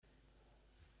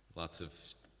Lots of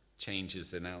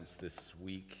changes announced this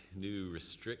week, new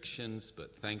restrictions,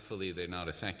 but thankfully they're not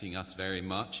affecting us very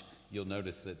much. You'll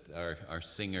notice that our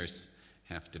singers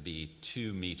have to be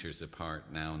 2 meters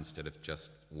apart now instead of just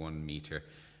 1 meter.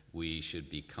 We should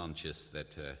be conscious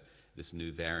that this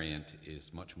new variant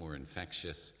is much more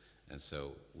infectious, and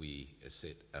so we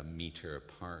sit a meter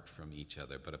apart from each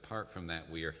other. But apart from that,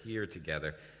 we are here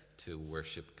together to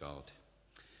worship God.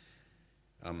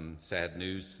 Sad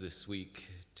news this week,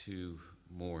 2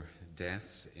 more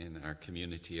deaths in our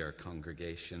community, our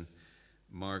congregation.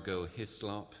 Margot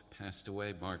Hislop passed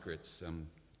away, Margaret's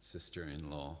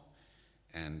sister-in-law,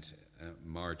 and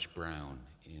Marge Brown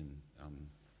in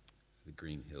the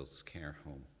Green Hills Care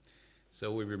Home.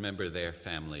 So we remember their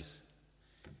families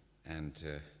and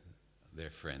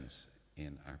their friends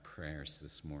in our prayers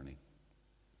this morning.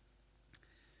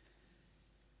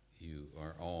 You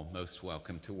are all most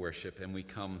welcome to worship, and we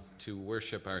come to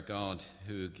worship our God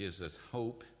who gives us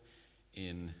hope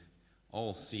in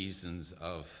all seasons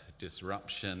of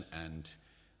disruption and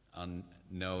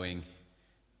unknowing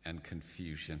and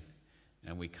confusion.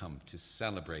 And we come to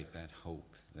celebrate that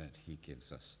hope that he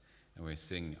gives us. And we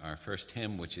sing our first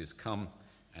hymn, which is Come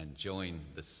and Join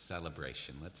the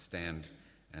Celebration. Let's stand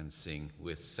and sing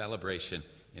with celebration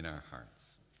in our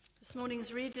hearts. This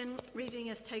morning's reading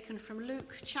is taken from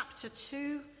Luke chapter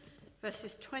 2,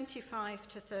 verses 25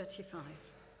 to 35.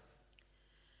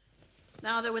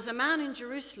 Now there was a man in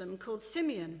Jerusalem called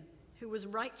Simeon, who was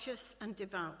righteous and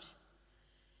devout.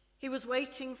 He was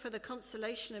waiting for the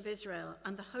consolation of Israel,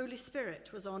 and the Holy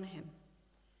Spirit was on him.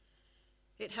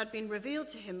 It had been revealed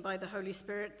to him by the Holy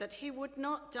Spirit that he would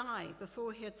not die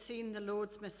before he had seen the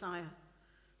Lord's Messiah.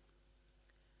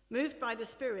 Moved by the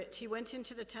Spirit, he went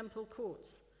into the temple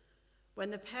courts. When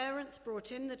the parents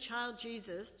brought in the child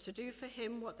Jesus to do for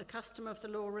him what the custom of the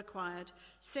law required,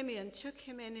 Simeon took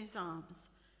him in his arms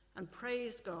and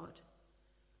praised God,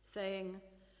 saying,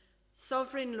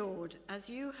 "Sovereign Lord, as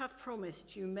you have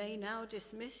promised, you may now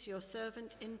dismiss your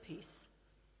servant in peace.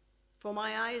 For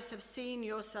my eyes have seen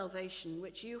your salvation,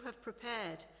 which you have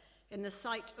prepared in the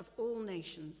sight of all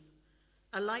nations,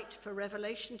 a light for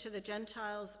revelation to the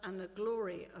Gentiles and the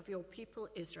glory of your people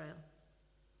Israel."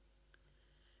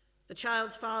 The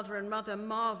child's father and mother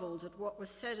marveled at what was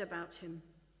said about him.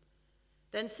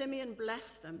 Then Simeon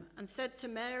blessed them and said to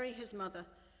Mary, his mother,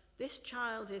 "This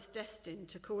child is destined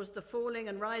to cause the falling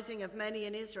and rising of many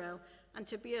in Israel, and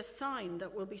to be a sign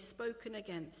that will be spoken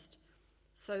against,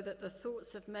 so that the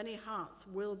thoughts of many hearts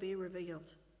will be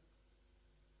revealed.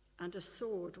 And a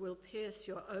sword will pierce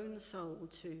your own soul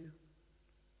too."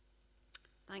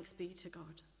 Thanks be to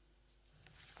God.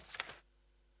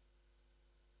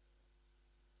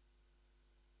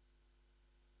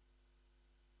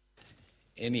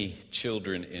 Any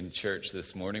children in church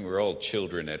this morning? We're all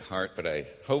children at heart, but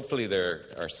hopefully there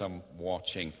are some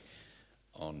watching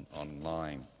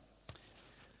online.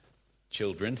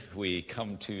 Children, we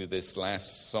come to this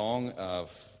last song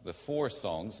of the 4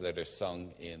 songs that are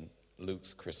sung in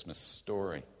Luke's Christmas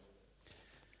story.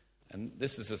 And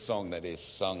this is a song that is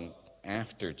sung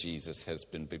after Jesus has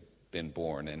been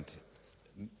born, and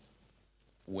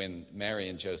when Mary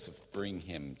and Joseph bring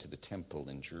him to the temple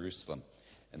in Jerusalem.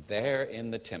 And there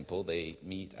in the temple, they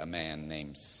meet a man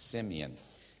named Simeon.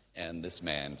 And this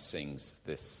man sings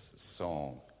this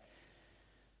song.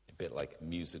 A bit like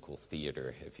musical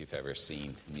theater, if you've ever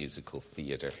seen musical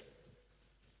theater.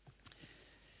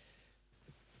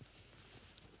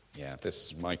 Yeah,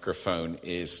 this microphone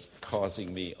is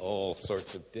causing me all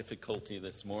sorts of difficulty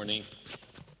this morning.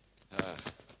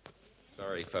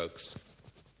 Sorry, folks.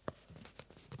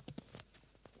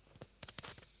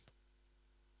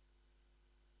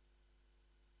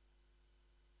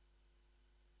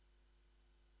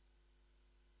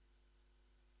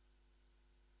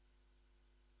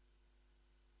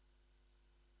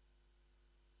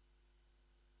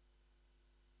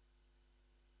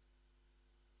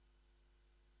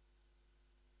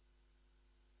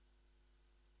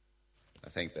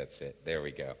 I think that's it. There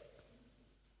we go.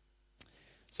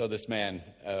 So this man,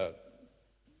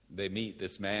 they meet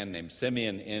this man named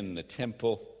Simeon in the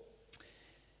temple.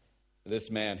 This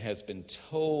man has been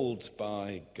told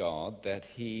by God that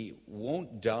he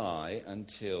won't die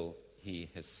until he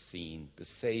has seen the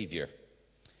Savior.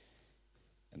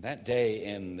 And that day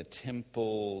in the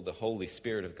temple, the Holy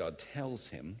Spirit of God tells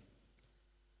him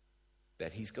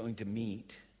that he's going to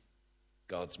meet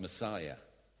God's Messiah.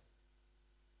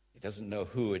 He doesn't know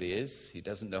who it is. He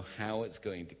doesn't know how it's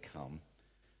going to come.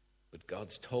 But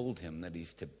God's told him that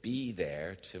he's to be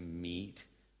there to meet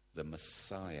the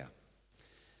Messiah.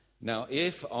 Now,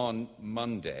 if on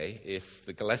Monday, if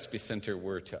the Gillespie Center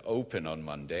were to open on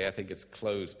Monday, I think it's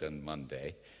closed on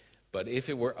Monday, but if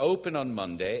it were open on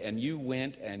Monday and you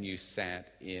went and you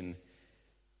sat in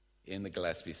the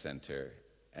Gillespie Center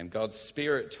and God's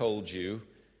Spirit told you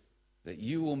that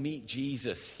you will meet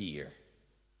Jesus here,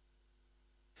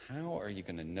 how are you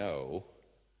going to know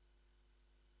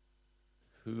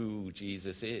who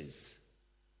Jesus is?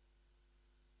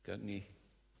 Got any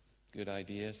good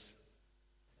ideas?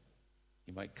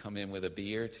 You might come in with a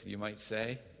beard, you might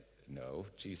say. No,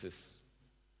 Jesus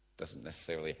doesn't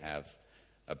necessarily have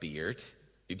a beard.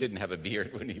 He didn't have a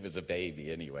beard when he was a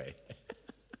baby anyway.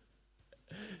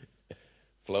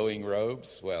 Flowing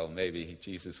robes? Well, maybe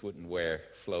Jesus wouldn't wear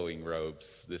flowing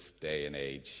robes this day and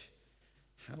age.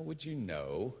 How would you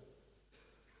know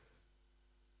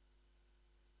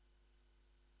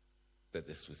that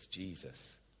this was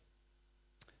Jesus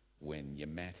when you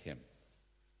met him?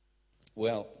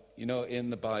 Well, you know, in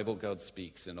the Bible, God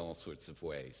speaks in all sorts of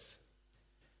ways.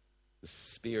 The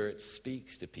Spirit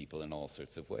speaks to people in all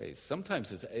sorts of ways.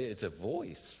 Sometimes it's a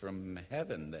voice from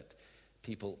heaven that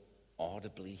people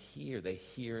audibly hear. They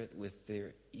hear it with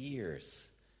their ears.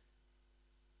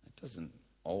 That doesn't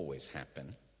always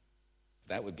happen.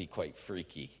 That would be quite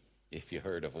freaky if you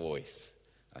heard a voice,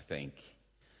 I think.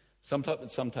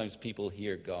 Sometimes people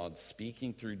hear God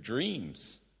speaking through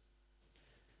dreams.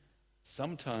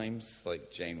 Sometimes,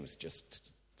 like Jane was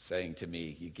just saying to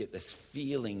me, you get this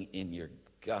feeling in your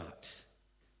gut.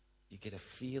 You get a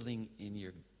feeling in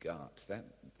your gut. That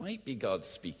might be God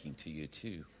speaking to you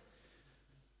too.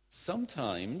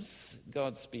 Sometimes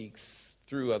God speaks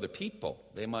through other people.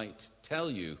 They might tell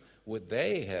you what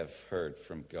they have heard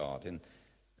from God, and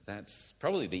that's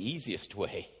probably the easiest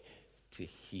way to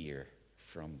hear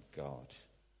from God.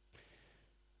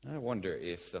 I wonder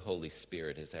if the Holy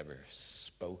Spirit has ever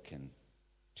spoken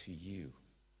to you.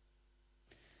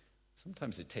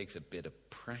 Sometimes it takes a bit of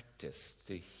practice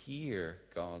to hear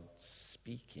God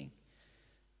speaking.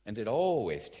 And it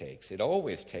always takes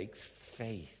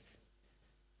faith.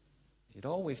 It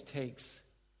always takes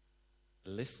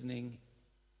listening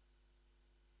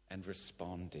and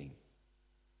responding.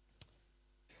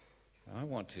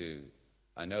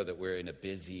 I know that we're in a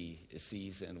busy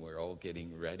season. We're all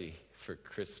getting ready for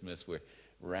Christmas. We're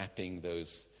wrapping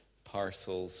those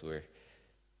parcels. We're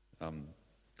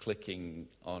clicking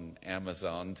on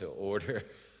Amazon to order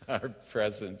our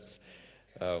presents.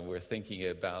 We're thinking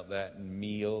about that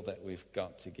meal that we've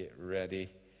got to get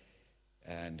ready.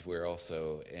 And we're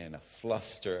also in a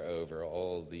fluster over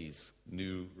all these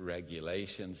new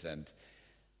regulations. And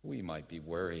we might be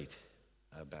worried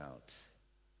about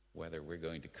whether we're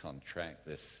going to contract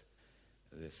this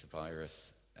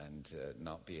virus and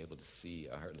not be able to see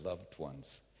our loved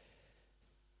ones.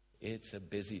 It's a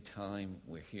busy time.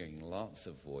 We're hearing lots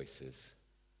of voices.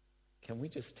 Can we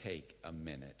just take a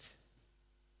minute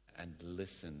and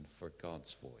listen for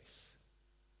God's voice?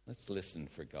 Let's listen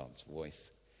for God's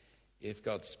voice. If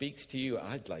God speaks to you,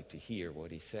 I'd like to hear what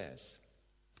he says.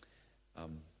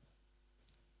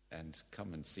 And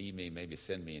come and see me, maybe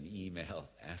send me an email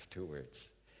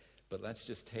afterwards. But let's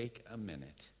just take a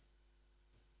minute.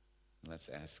 Let's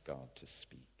ask God to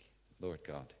speak. Lord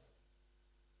God,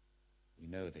 we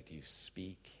know that you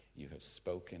speak. You have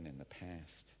spoken in the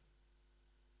past.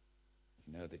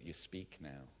 We know that you speak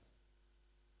now.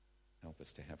 Help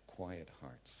us to have quiet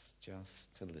hearts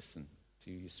just to listen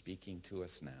to you speaking to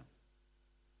us now.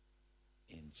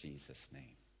 In Jesus'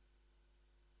 name.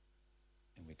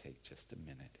 And we take just a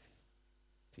minute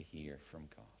to hear from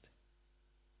God.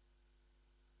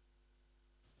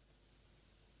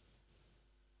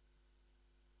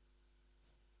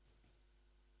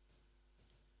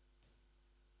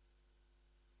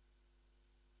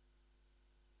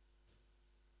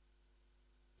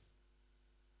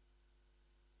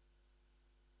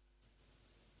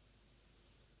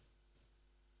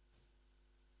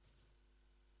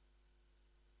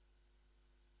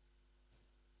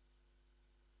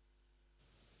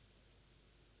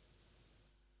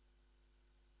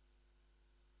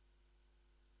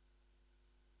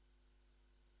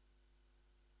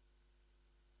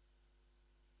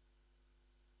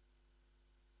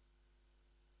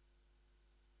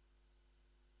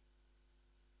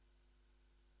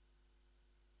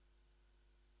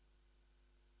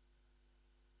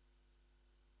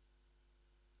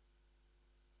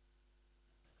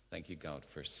 Thank you, God,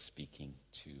 for speaking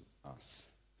to us.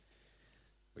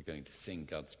 We're going to sing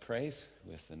God's praise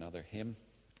with another hymn,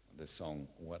 the song,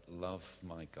 What Love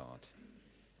My God.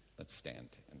 Let's stand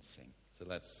and sing. So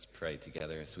let's pray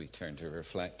together as we turn to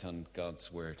reflect on God's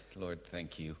word. Lord,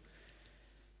 thank you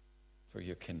for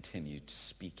your continued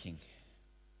speaking.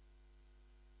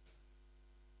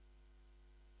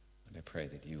 And I pray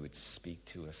that you would speak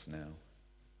to us now.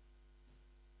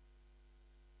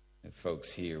 That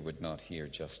folks here would not hear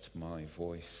just my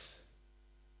voice,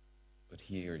 but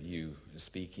hear you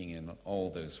speaking in all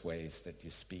those ways that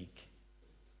you speak,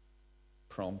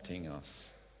 prompting us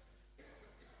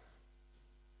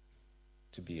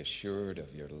to be assured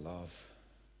of your love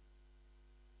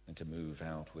and to move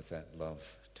out with that love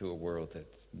to a world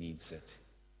that needs it.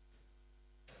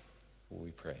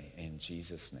 We pray in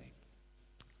Jesus' name.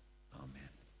 Amen.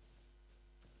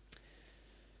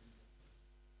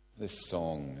 This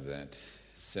song that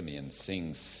Simeon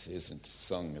sings isn't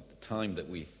sung at the time that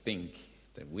we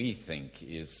think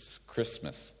is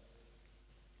Christmas.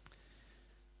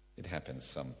 It happens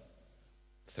some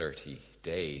 30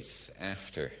 days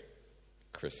after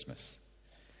Christmas.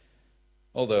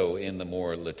 Although in the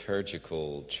more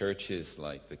liturgical churches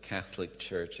like the Catholic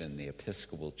Church and the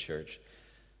Episcopal Church,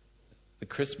 the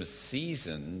Christmas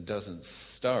season doesn't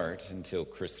start until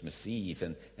Christmas Eve,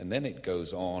 and then it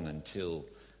goes on until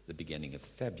the beginning of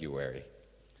February.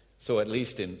 So at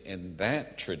least in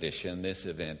that tradition, this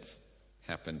event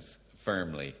happens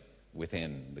firmly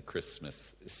within the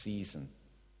Christmas season.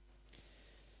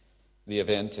 The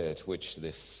event at which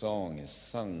this song is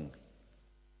sung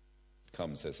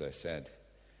comes, as I said,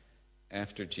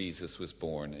 after Jesus was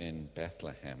born in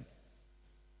Bethlehem.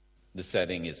 The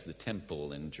setting is the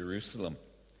temple in Jerusalem.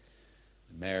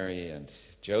 Mary and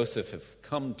Joseph have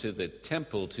come to the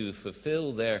temple to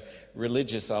fulfill their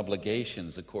religious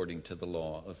obligations according to the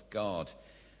law of God.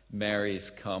 Mary's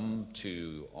come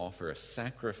to offer a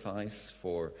sacrifice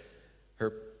for her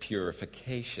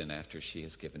purification after she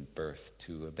has given birth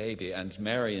to a baby. And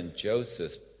Mary and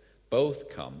Joseph both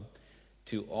come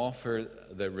to offer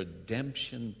the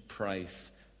redemption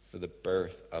price for the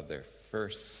birth of their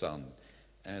first son,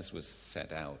 as was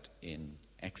set out in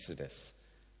Exodus.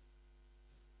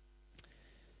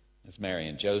 As Mary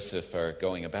and Joseph are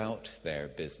going about their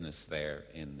business there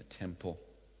in the temple,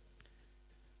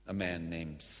 a man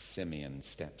named Simeon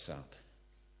steps up.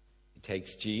 He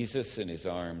takes Jesus in his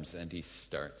arms and he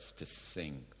starts to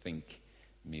sing. Think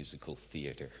musical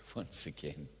theater once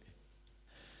again.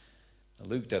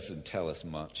 Luke doesn't tell us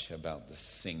much about the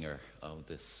singer of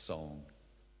this song.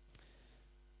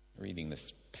 Reading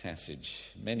this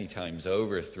passage many times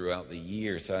over throughout the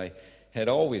years, I had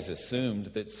always assumed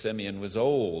that Simeon was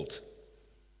old.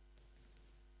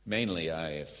 Mainly, I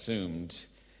assumed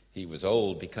he was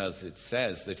old because it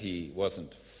says that he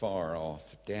wasn't far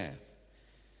off death.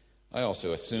 I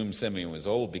also assumed Simeon was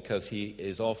old because he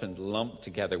is often lumped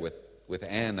together with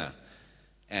Anna.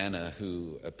 Anna,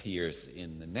 who appears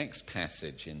in the next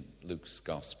passage in Luke's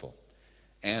Gospel.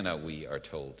 Anna, we are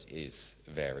told, is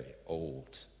very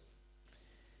old.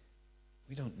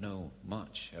 We don't know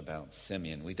much about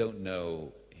Simeon. We don't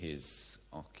know his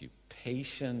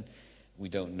occupation. We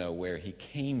don't know where he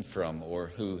came from or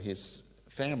who his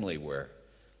family were.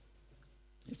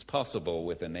 It's possible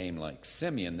with a name like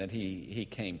Simeon that he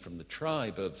came from the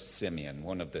tribe of Simeon,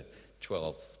 one of the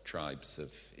 12 tribes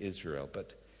of Israel,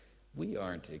 but we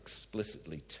aren't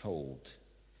explicitly told.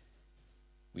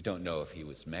 We don't know if he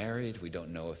was married. We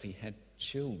don't know if he had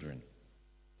children.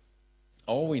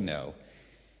 All we know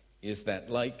is that,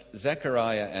 like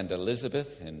Zechariah and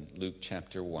Elizabeth in Luke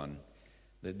chapter 1,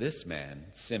 that this man,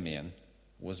 Simeon,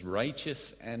 was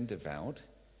righteous and devout,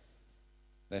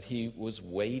 that he was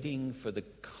waiting for the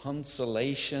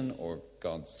consolation or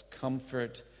God's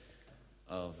comfort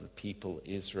of the people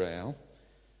Israel,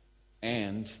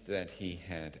 and that he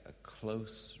had a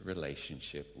close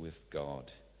relationship with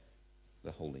God,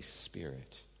 the Holy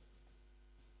Spirit.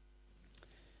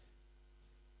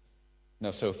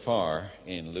 Now, so far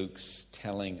in Luke's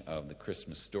telling of the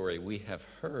Christmas story, we have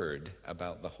heard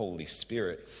about the Holy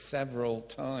Spirit several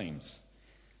times.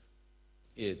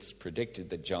 It's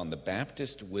predicted that John the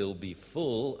Baptist will be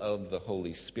full of the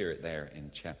Holy Spirit there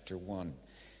in chapter 1.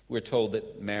 We're told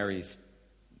that Mary's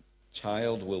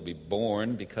child will be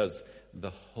born because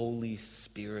the Holy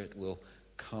Spirit will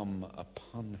come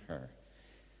upon her.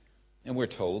 And we're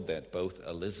told that both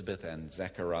Elizabeth and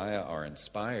Zechariah are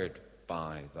inspired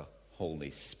by the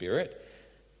Holy Spirit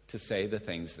to say the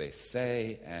things they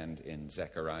say, and in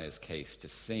Zechariah's case, to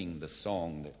sing the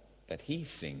song that he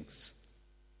sings.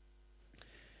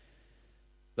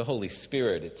 The Holy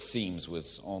Spirit, it seems,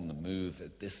 was on the move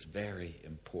at this very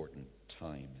important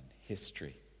time in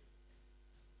history.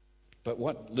 But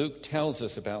what Luke tells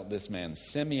us about this man,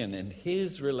 Simeon, and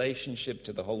his relationship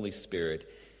to the Holy Spirit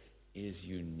is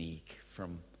unique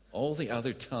from all the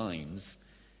other times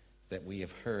that we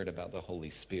have heard about the Holy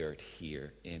Spirit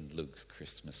here in Luke's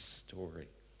Christmas story.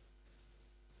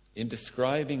 In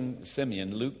describing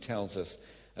Simeon, Luke tells us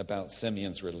about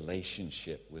Simeon's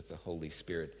relationship with the Holy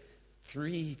Spirit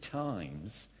 3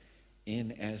 times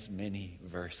in as many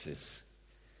verses.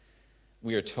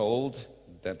 We are told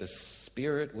that the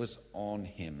Spirit was on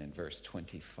him in verse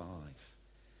 25,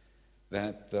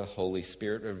 that the Holy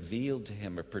Spirit revealed to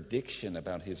him a prediction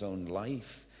about his own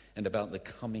life and about the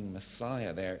coming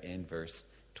Messiah there in verse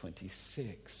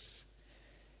 26.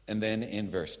 And then in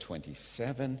verse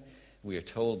 27, we are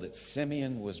told that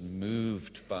Simeon was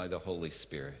moved by the Holy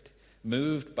Spirit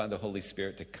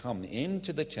to come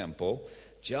into the temple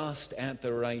just at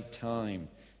the right time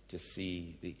to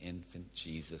see the infant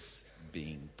Jesus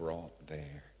being brought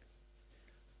there.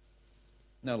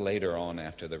 Now, later on,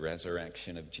 after the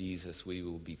resurrection of Jesus, we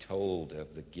will be told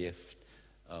of the gift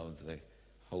of the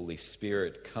Holy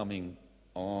Spirit coming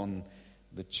on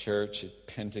the church at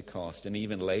Pentecost. And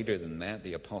even later than that,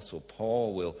 the Apostle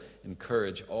Paul will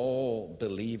encourage all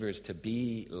believers to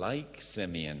be like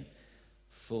Simeon,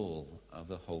 full of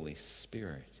the Holy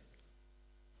Spirit.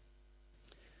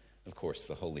 Of course,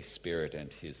 the Holy Spirit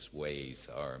and his ways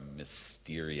are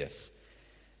mysterious.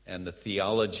 And the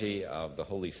theology of the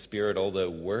Holy Spirit,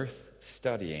 although worth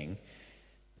studying,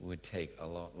 would take a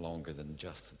lot longer than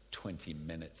just the 20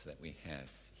 minutes that we have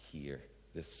here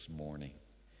this morning.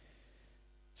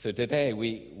 So today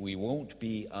we won't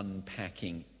be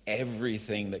unpacking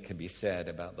everything that can be said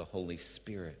about the Holy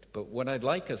Spirit. But what I'd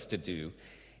like us to do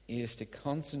is to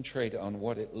concentrate on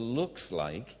what it looks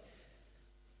like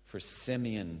for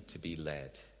Simeon to be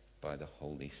led by the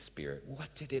Holy Spirit.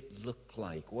 What did it look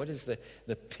like? What is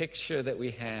the picture that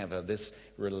we have of this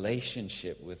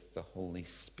relationship with the Holy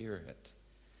Spirit?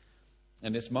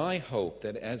 And it's my hope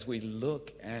that as we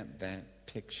look at that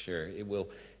picture, it will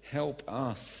help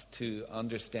us to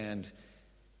understand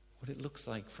what it looks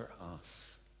like for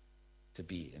us to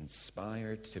be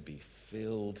inspired, to be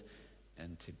filled,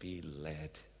 and to be led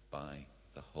by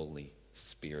the Holy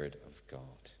Spirit of God.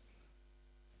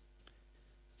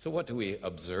 So what do we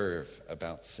observe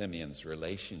about Simeon's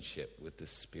relationship with the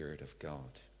Spirit of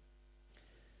God?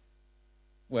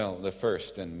 Well, the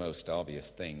first and most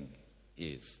obvious thing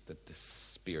is that the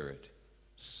Spirit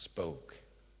spoke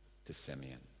to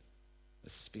Simeon.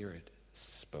 The Spirit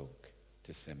spoke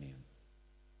to Simeon.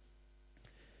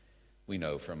 We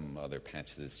know from other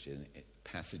passages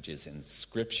in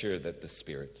Scripture that the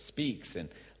Spirit speaks in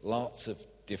lots of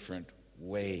different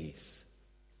ways.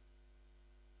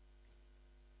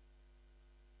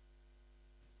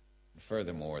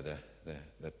 Furthermore,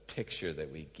 the picture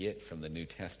that we get from the New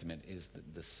Testament is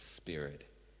that the Spirit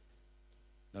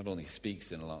not only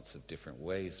speaks in lots of different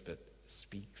ways, but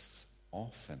speaks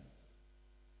often.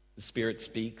 The Spirit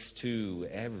speaks to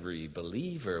every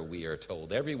believer, we are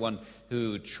told. Everyone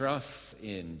who trusts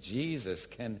in Jesus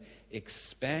can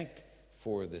expect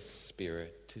for the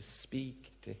Spirit to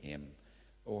speak to him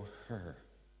or her.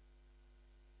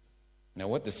 Now,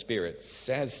 what the Spirit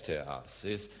says to us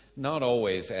is not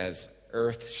always as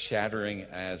earth-shattering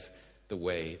as the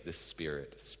way the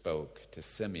Spirit spoke to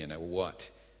Simeon, or what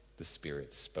the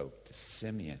Spirit spoke to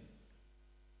Simeon.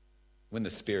 When the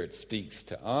Spirit speaks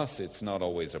to us, it's not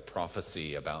always a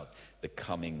prophecy about the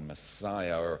coming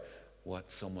Messiah or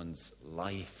what someone's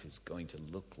life is going to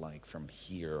look like from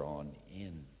here on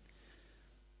in.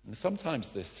 And sometimes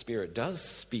the Spirit does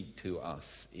speak to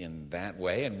us in that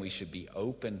way, and we should be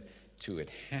open to it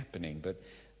happening. But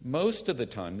most of the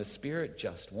time, the Spirit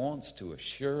just wants to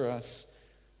assure us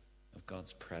of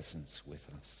God's presence with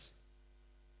us,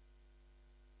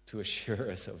 to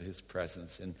assure us of his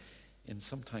presence in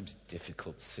sometimes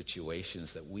difficult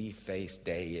situations that we face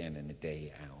day in and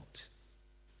day out.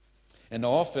 And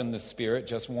often the Spirit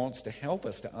just wants to help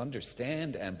us to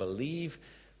understand and believe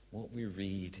what we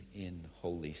read in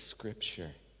Holy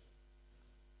Scripture.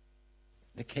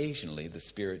 Occasionally, the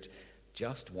Spirit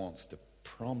just wants to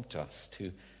prompt us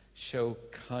to show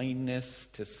kindness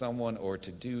to someone or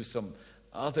to do some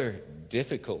other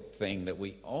difficult thing that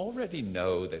we already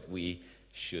know that we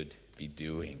should be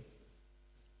doing.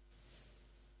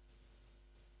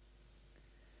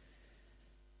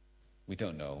 We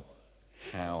don't know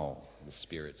how the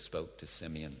Spirit spoke to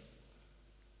Simeon,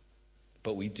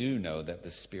 but we do know that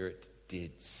the Spirit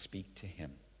did speak to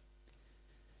him.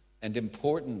 And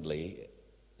importantly,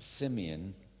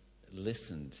 Simeon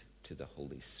listened to the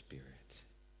Holy Spirit.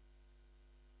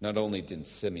 Not only did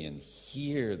Simeon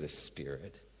hear the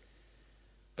Spirit,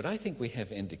 but I think we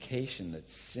have indication that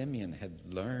Simeon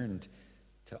had learned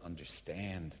to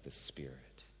understand the Spirit.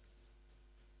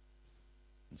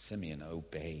 And Simeon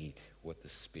obeyed what the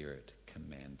Spirit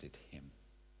commanded him.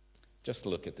 Just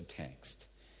look at the text.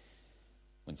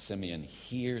 When Simeon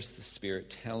hears the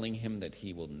Spirit telling him that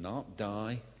he will not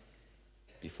die,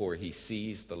 before he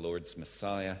sees the Lord's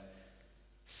Messiah,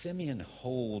 Simeon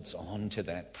holds on to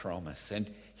that promise,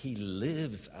 and he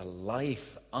lives a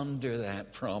life under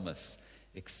that promise,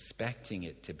 expecting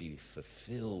it to be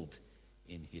fulfilled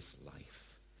in his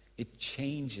life. It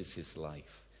changes his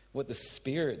life. What the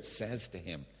Spirit says to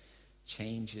him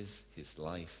changes his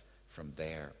life from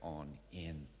there on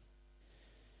in.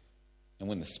 And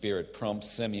when the Spirit prompts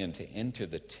Simeon to enter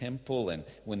the temple, and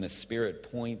when the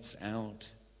Spirit points out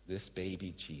this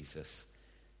baby Jesus,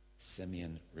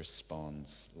 Simeon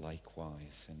responds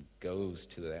likewise and goes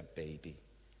to that baby.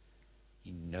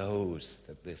 He knows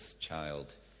that this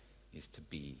child is to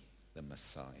be the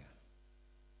Messiah.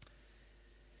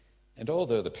 And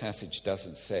although the passage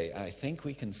doesn't say, I think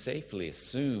we can safely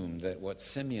assume that what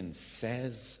Simeon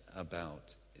says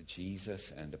about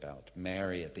Jesus and about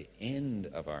Mary at the end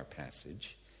of our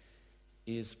passage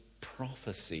is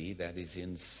prophecy that is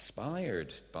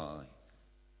inspired by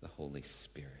the Holy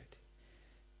Spirit.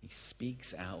 He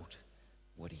speaks out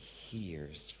what he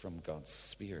hears from God's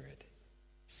Spirit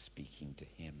speaking to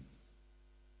him.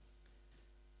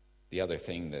 The other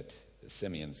thing that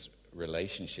Simeon's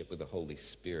relationship with the Holy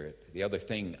Spirit, the other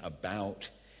thing about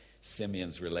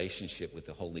Simeon's relationship with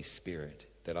the Holy Spirit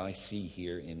that I see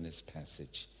here in this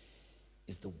passage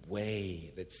is the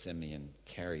way that Simeon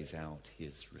carries out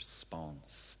his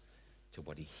response to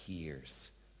what he hears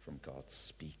from God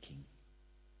speaking.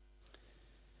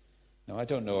 Now, I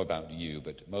don't know about you,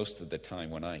 but most of the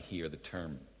time when I hear the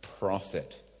term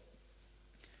prophet,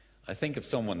 I think of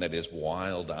someone that is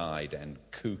wild-eyed and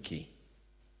kooky.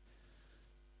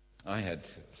 I had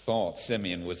thought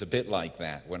Simeon was a bit like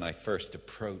that when I first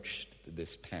approached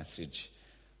this passage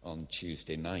on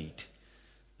Tuesday night.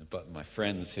 But my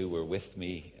friends who were with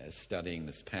me studying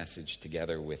this passage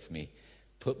together with me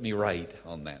put me right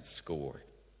on that score.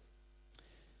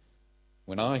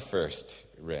 When I first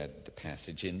read the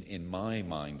passage, in my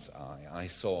mind's eye, I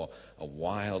saw a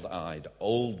wild-eyed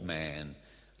old man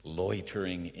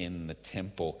loitering in the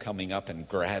temple, coming up and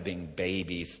grabbing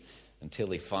babies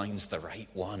until he finds the right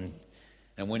one.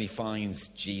 And when he finds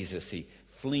Jesus, he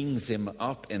flings him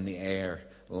up in the air,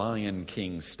 Lion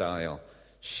King style,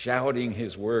 shouting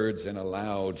his words in a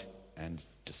loud and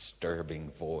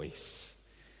disturbing voice.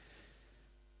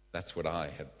 That's what I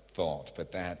had thought,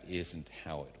 but that isn't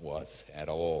how it was at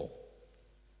all.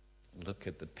 Look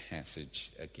at the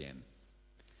passage again.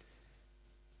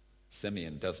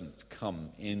 Simeon doesn't come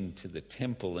into the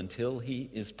temple until he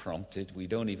is prompted. We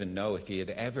don't even know if he had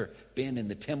ever been in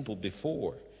the temple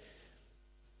before.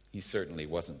 He certainly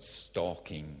wasn't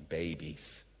stalking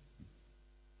babies.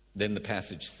 Then the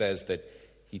passage says that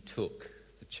he took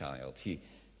the child. He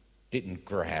didn't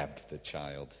grab the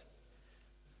child.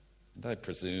 And I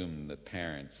presume the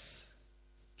parents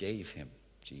gave him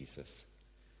Jesus.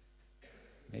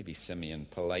 Maybe Simeon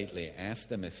politely asked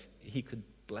them if he could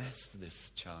bless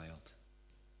this child.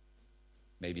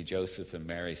 Maybe Joseph and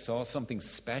Mary saw something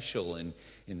special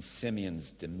in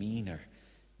Simeon's demeanor.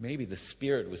 Maybe the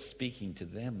Spirit was speaking to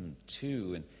them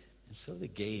too, and so they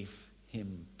gave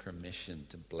him permission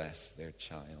to bless their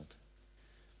child.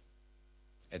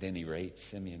 At any rate,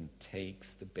 Simeon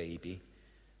takes the baby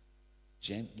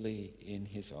gently in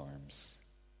his arms,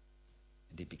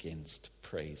 and he begins to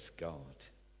praise God.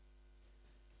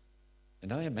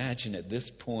 And I imagine at this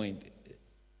point,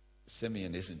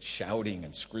 Simeon isn't shouting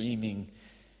and screaming,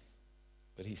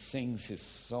 but he sings his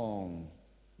song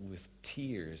with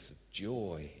tears of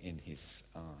joy in his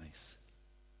eyes.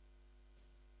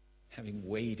 Having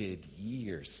waited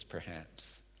years,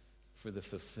 perhaps, for the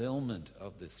fulfillment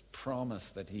of this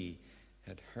promise that he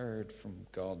had heard from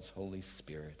God's Holy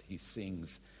Spirit, he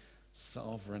sings,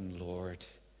 "Sovereign Lord,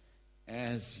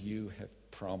 as you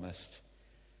have promised,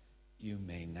 you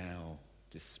may now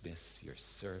dismiss your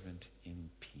servant in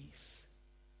peace."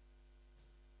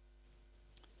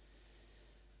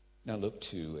 Now look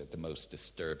too at the most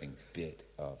disturbing bit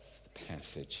of the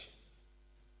passage,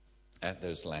 at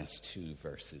those last two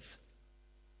verses.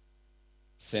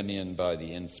 Simeon, by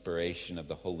the inspiration of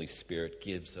the Holy Spirit,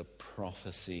 gives a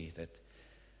prophecy that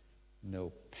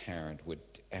no parent would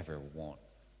ever want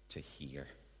to hear.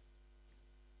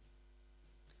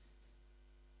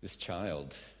 This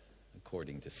child,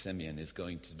 according to Simeon, is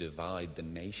going to divide the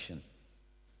nation.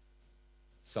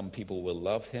 Some people will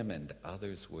love him and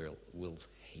others will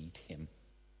hate him.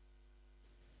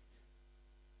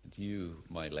 And you,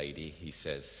 my lady, he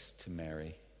says to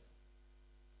Mary,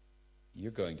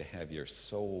 you're going to have your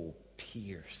soul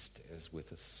pierced as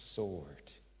with a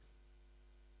sword.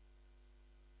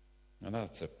 Now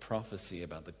that's a prophecy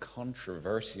about the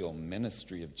controversial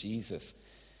ministry of Jesus,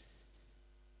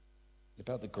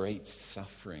 about the great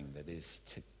suffering that is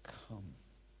to come.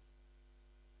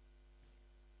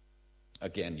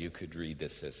 Again, you could read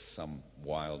this as some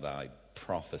wild-eyed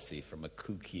prophecy from a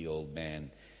kooky old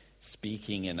man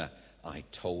speaking in a "I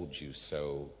told you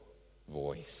so"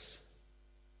 voice.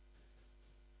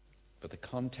 But the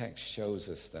context shows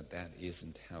us that that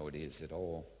isn't how it is at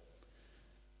all.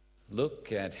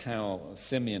 Look at how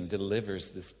Simeon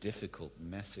delivers this difficult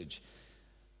message.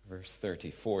 Verse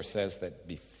 34 says that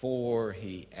before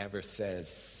he ever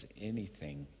says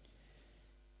anything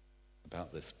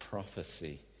about this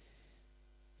prophecy,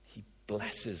 he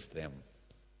blesses them.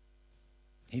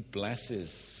 He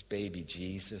blesses baby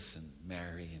Jesus and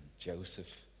Mary and Joseph.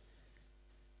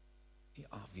 He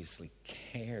obviously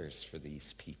cares for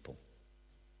these people.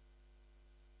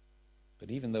 But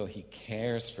even though he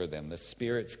cares for them, the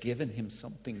Spirit's given him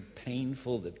something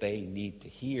painful that they need to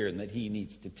hear and that he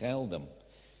needs to tell them.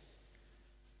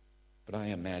 But I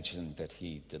imagine that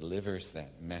he delivers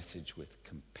that message with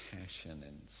compassion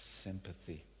and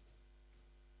sympathy.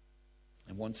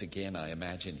 And once again, I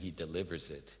imagine he delivers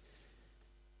it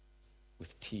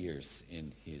with tears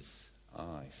in his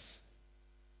eyes.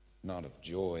 Not of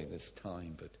joy this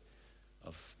time, but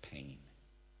of pain.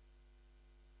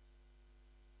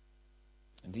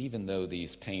 And even though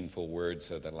these painful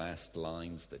words are the last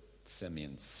lines that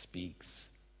Simeon speaks,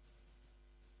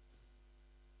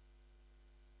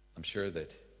 I'm sure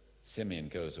that Simeon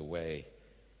goes away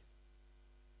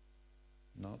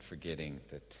not forgetting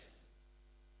that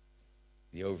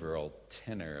the overall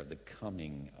tenor of the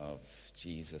coming of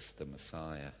Jesus the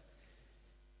Messiah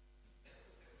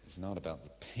is not about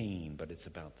the pain, but it's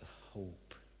about the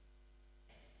hope.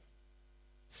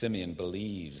 Simeon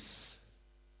believes,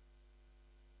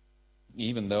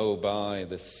 even though by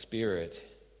the Spirit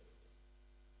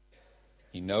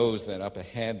he knows that up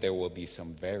ahead there will be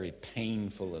some very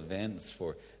painful events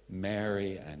for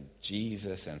Mary and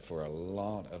Jesus and for a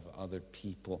lot of other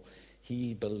people.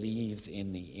 He believes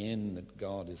in the end that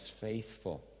God is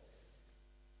faithful.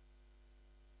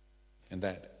 And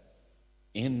that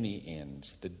in the end,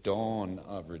 the dawn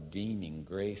of redeeming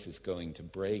grace is going to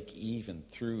break even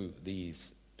through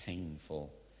these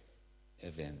painful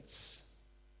events.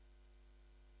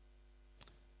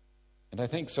 And I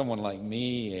think someone like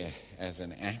me, as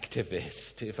an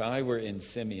activist, if I were in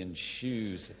Simeon's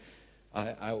shoes,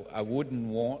 I wouldn't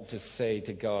want to say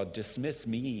to God, dismiss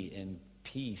me in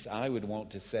peace. I would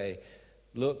want to say,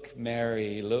 look,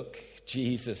 Mary, look,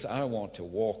 Jesus, I want to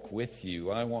walk with you.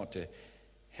 I want to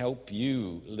help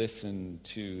you listen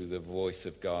to the voice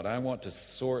of God. I want to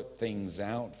sort things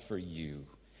out for you.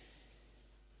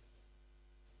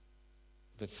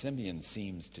 But Simeon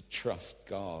seems to trust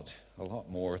God a lot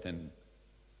more than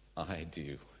I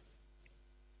do.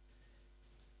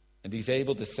 And he's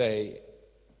able to say,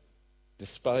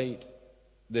 despite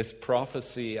this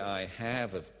prophecy I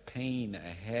have of pain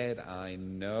ahead, I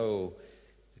know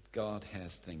that God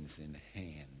has things in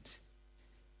hand.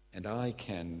 And I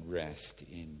can rest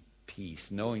in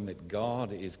peace, knowing that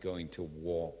God is going to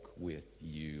walk with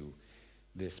you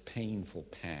this painful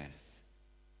path.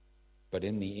 But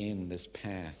in the end, this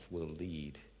path will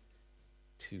lead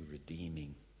to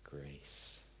redeeming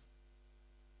grace.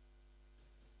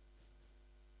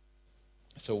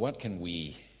 So what can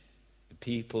we, the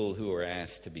people who are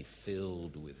asked to be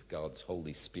filled with God's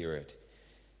Holy Spirit,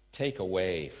 take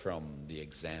away from the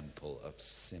example of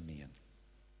Simeon?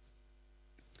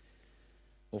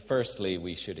 Well, firstly,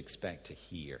 we should expect to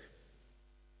hear.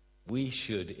 We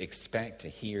should expect to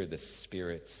hear the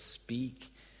Spirit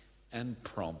speak and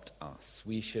prompt us.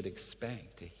 We should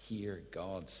expect to hear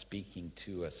God speaking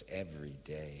to us every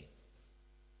day.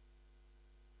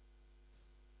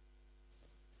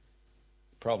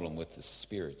 The problem with the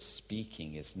Spirit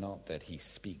speaking is not that he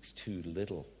speaks too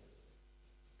little,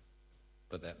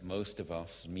 but that most of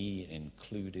us, me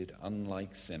included,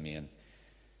 unlike Simeon,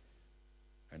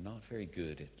 are not very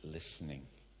good at listening.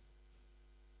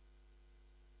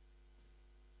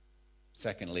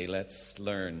 Secondly, let's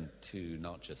learn to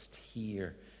not just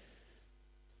hear,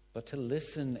 but to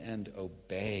listen and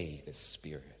obey the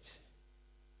Spirit.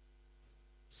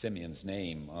 Simeon's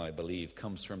name, I believe,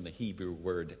 comes from the Hebrew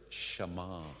word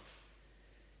Shema.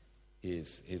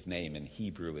 His name in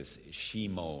Hebrew is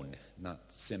Shimon, not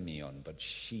Simeon, but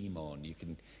Shimon. You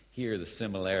can hear the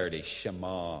similarity,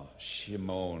 Shema,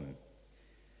 Shimon.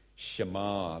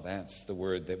 Shema, that's the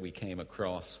word that we came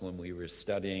across when we were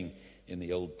studying in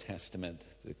the Old Testament,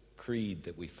 the creed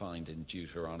that we find in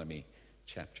Deuteronomy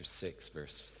chapter 6,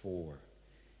 verse 4.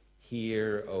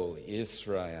 Hear, O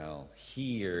Israel.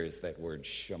 Hear is that word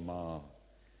Shema.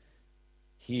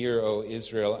 Hear, O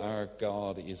Israel, our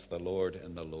God is the Lord,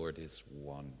 and the Lord is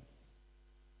one.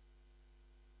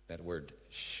 That word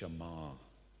Shema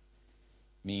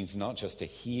means not just to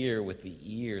hear with the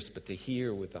ears, but to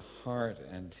hear with the heart,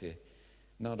 and to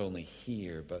not only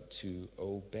hear, but to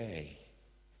obey.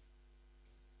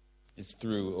 It's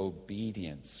through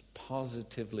obedience,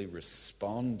 positively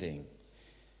responding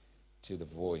to the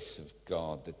voice of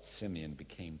God, that Simeon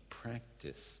became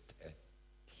practiced at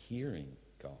hearing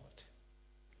God.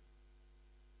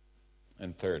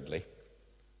 And thirdly,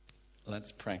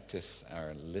 let's practice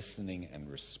our listening and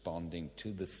responding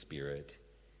to the Spirit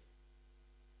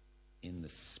in the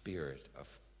Spirit of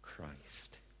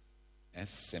Christ, as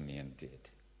Simeon did.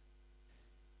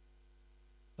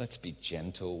 Let's be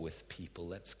gentle with people.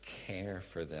 Let's care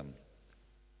for them,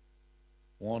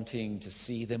 wanting to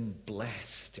see them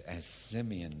blessed as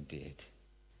Simeon did.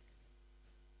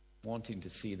 Wanting to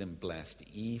see them blessed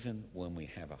even when we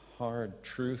have a hard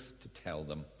truth to tell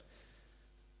them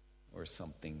or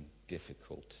something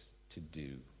difficult to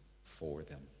do for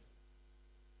them.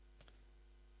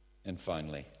 And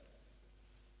finally,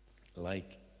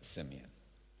 like Simeon,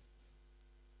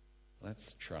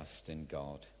 let's trust in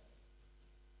God,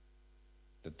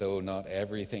 that though not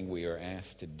everything we are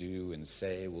asked to do and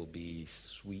say will be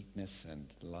sweetness and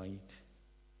light,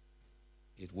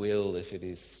 it will, if it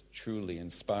is truly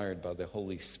inspired by the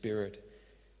Holy Spirit,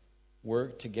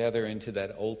 work together into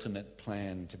that ultimate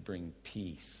plan to bring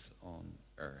peace on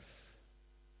earth.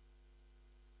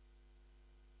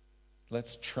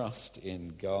 Let's trust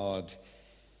in God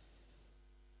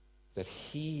that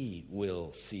He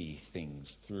will see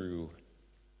things through.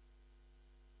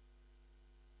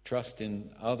 Trust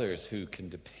in others who can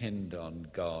depend on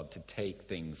God to take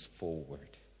things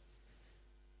forward.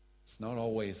 It's not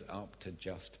always up to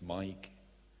just Mike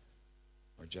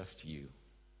or just you.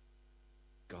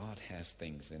 God has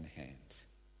things in hand.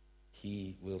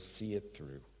 He will see it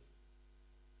through.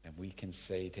 And we can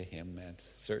say to Him at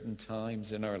certain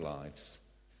times in our lives,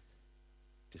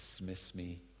 "Dismiss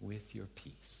me with your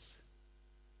peace.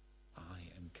 I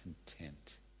am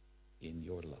content in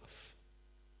your love."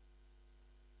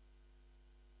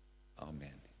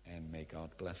 Amen. And may God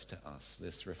bless to us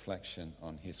this reflection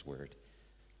on His word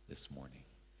this morning.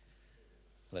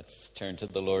 Let's turn to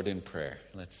the Lord in prayer.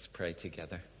 Let's pray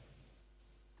together.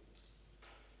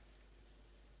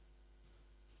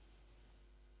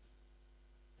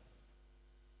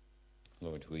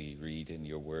 Lord, we read in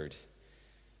your word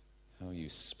how you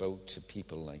spoke to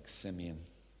people like Simeon,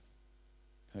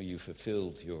 how you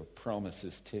fulfilled your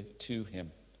promises to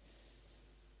him,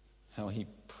 how he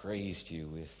praised you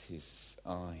with his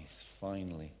eyes,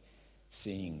 finally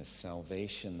seeing the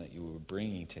salvation that you were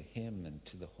bringing to him and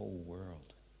to the whole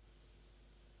world.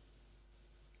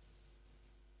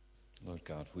 Lord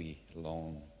God, we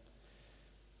long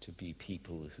to be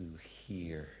people who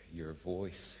hear your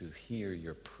voice, who hear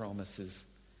your promises,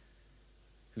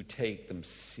 who take them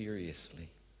seriously,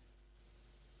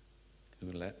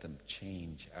 who let them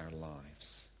change our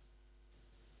lives,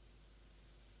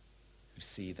 who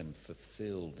see them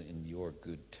fulfilled in your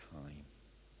good time.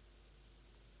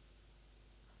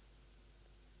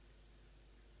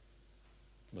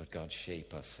 Lord God,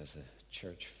 shape us as a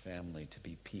church family to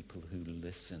be people who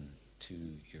listen to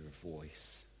your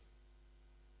voice,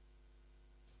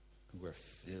 who are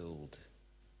filled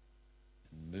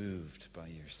and moved by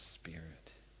your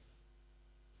Spirit.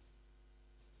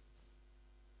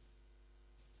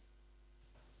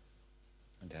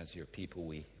 And as your people,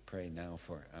 we pray now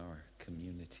for our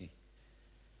community,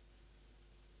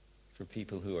 for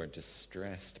people who are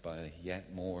distressed by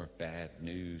yet more bad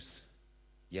news,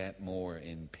 yet more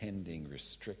impending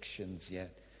restrictions,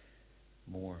 yet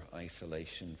more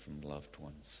isolation from loved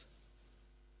ones.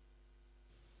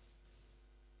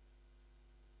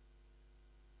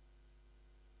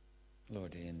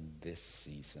 Lord, in this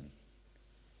season,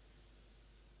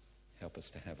 help us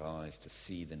to have eyes to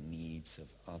see the needs of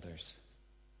others.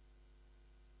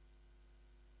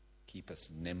 Keep us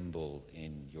nimble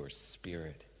in your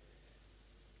Spirit.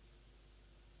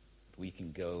 We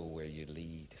can go where you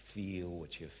lead, feel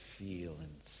what you feel,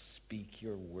 and speak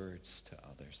your words to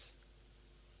others.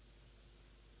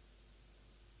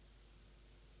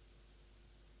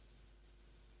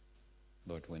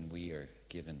 Lord, when we are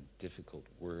given difficult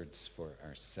words for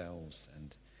ourselves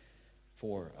and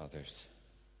for others,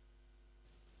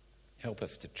 help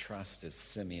us to trust as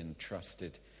Simeon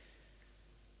trusted,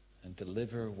 and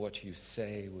deliver what you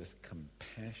say with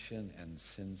compassion and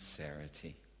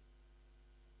sincerity.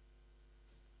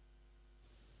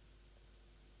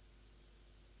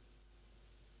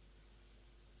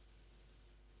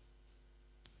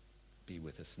 Be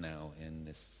with us now in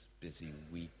this busy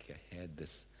week ahead,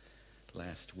 this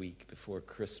last week before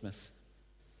Christmas.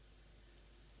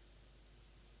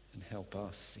 And help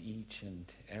us, each and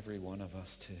every one of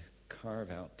us, to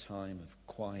carve out time of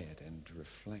quiet and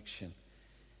reflection.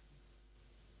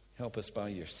 Help us by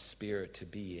your Spirit to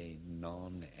be a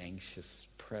non-anxious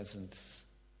presence,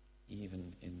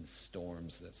 even in the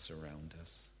storms that surround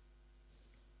us.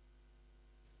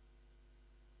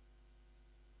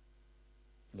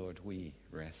 Lord, we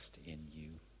rest in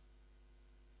you.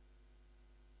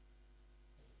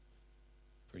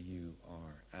 For you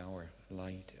are our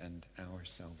light and our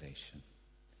salvation.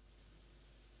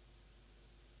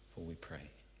 For we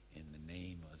pray in the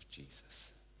name of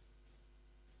Jesus.